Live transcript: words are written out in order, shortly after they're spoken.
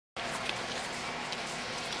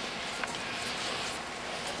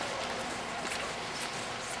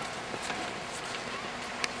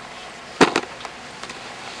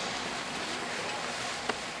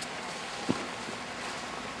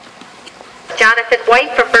Jonathan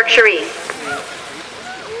White from Berkshire East.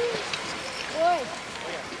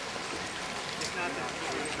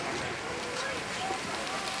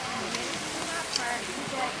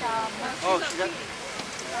 Oh, she got...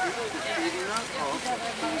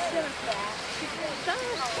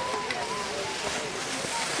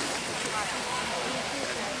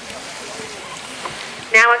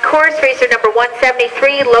 Now on course, racer number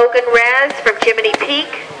 173, Logan Raz from Jiminy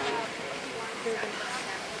Peak.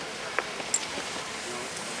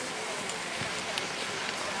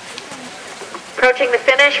 Approaching the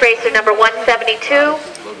finish, racer number 172.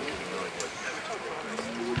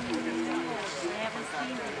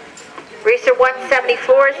 Racer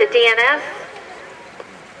 174 is the DNS.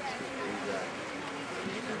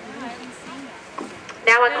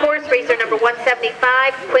 Now on course, racer number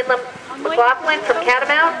 175, Quinlan McLaughlin from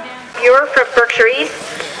Catamount. Buhr from Berkshire East.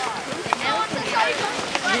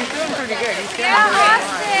 He's doing pretty good. He's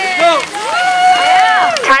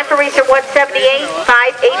Time for racer 178,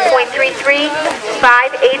 5.8.33,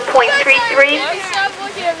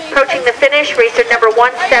 5.8.33. Approaching the finish, racer number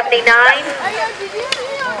 179.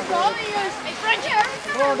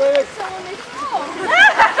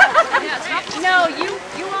 No, you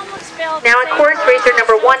almost failed. Now on course, racer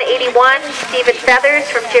number 181, Stephen Feathers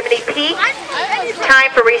from Jiminy Peak.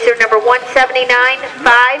 Time for racer number 179,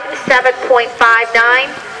 5.7.59,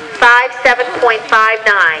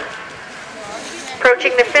 5.7.59.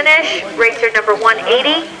 Approaching the finish, racer number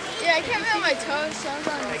 180. Yeah, I can't feel my toes, so I'm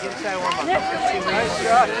going to nice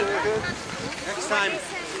shot. Next time.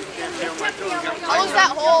 close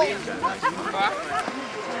that hole.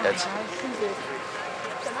 That's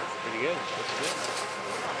Pretty good. That's good.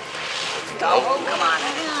 oh, come on.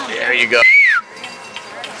 There you go.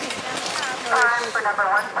 Time for number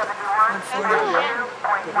 171,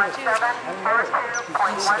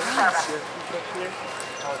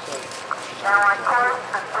 42.17, Now on course,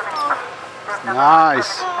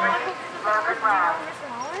 Nice.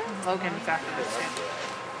 Logan's after this too.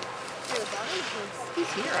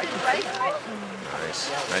 He's here. I can see him.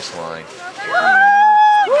 Nice. Nice line.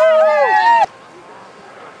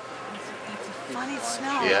 It's a funny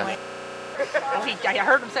smell. Yeah. Oh, I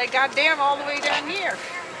heard him say "God damn" all the way down here.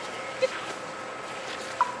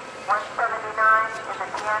 179 is the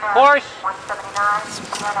DNS. Horse.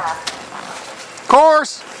 179 DNS.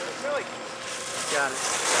 Course. Got it.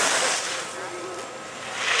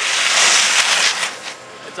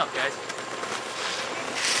 It's up, guys.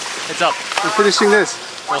 It's up. We're finishing this.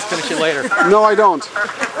 We'll finish it later. No, I don't.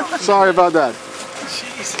 Sorry about that.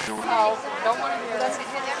 Jeez. Oh, don't want to do that.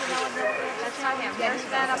 That's not him. There's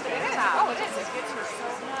that up at the top. Oh, it is.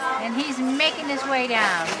 And he's making his way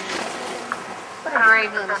down. What a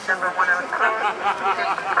brave little soul. Number 102,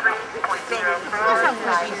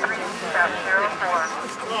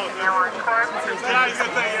 53.03.04. Now on course,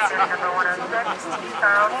 number 106,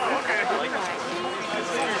 Charles.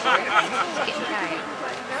 Getting tired.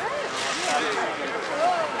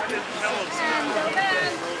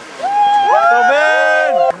 Come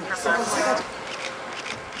in!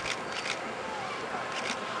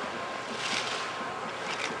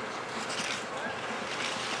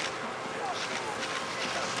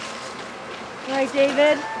 All right,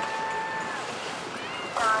 David.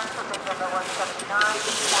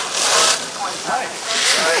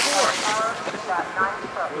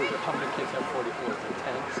 How many kids have 44s and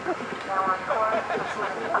 10s?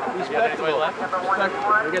 Respectable.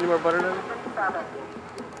 Respectable. You got any more butter than me?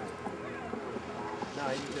 No,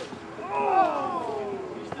 you did. Oh!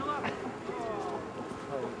 You still up?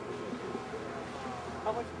 Oh.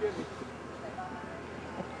 How much you give me?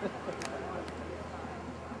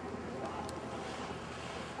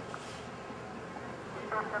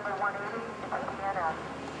 Number 180 is the DNS.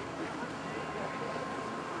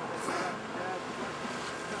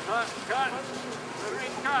 Cut! Cut!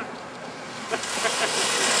 Cut!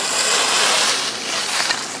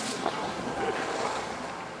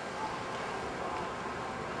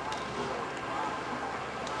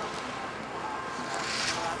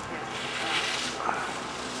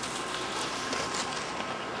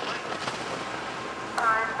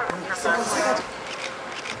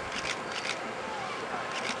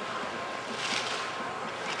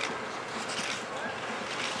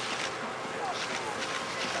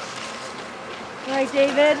 All right,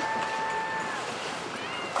 David.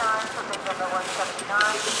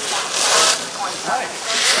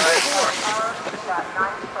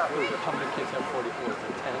 How many kids have 44s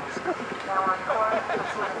and 10s?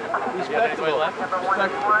 Respectable.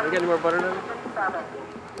 Respectable. You got any more butter than me?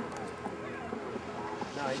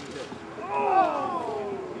 No, you did.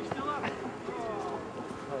 Oh! You still up?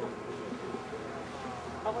 Oh.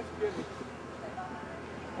 How much you give me?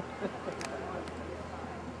 Number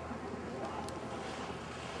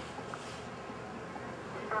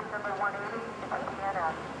 180,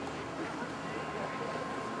 Indiana.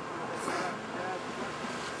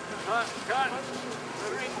 Cut! Cut!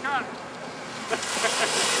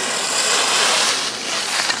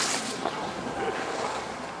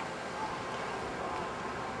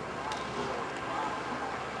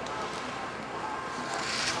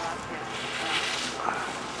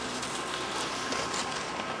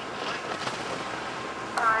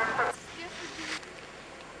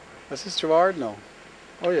 Is this Gerard? No.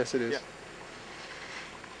 Oh yes, it is. Yeah.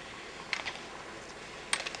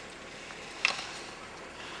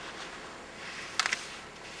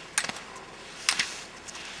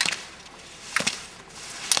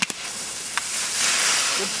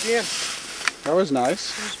 Good skin. That was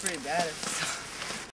nice. It was pretty bad.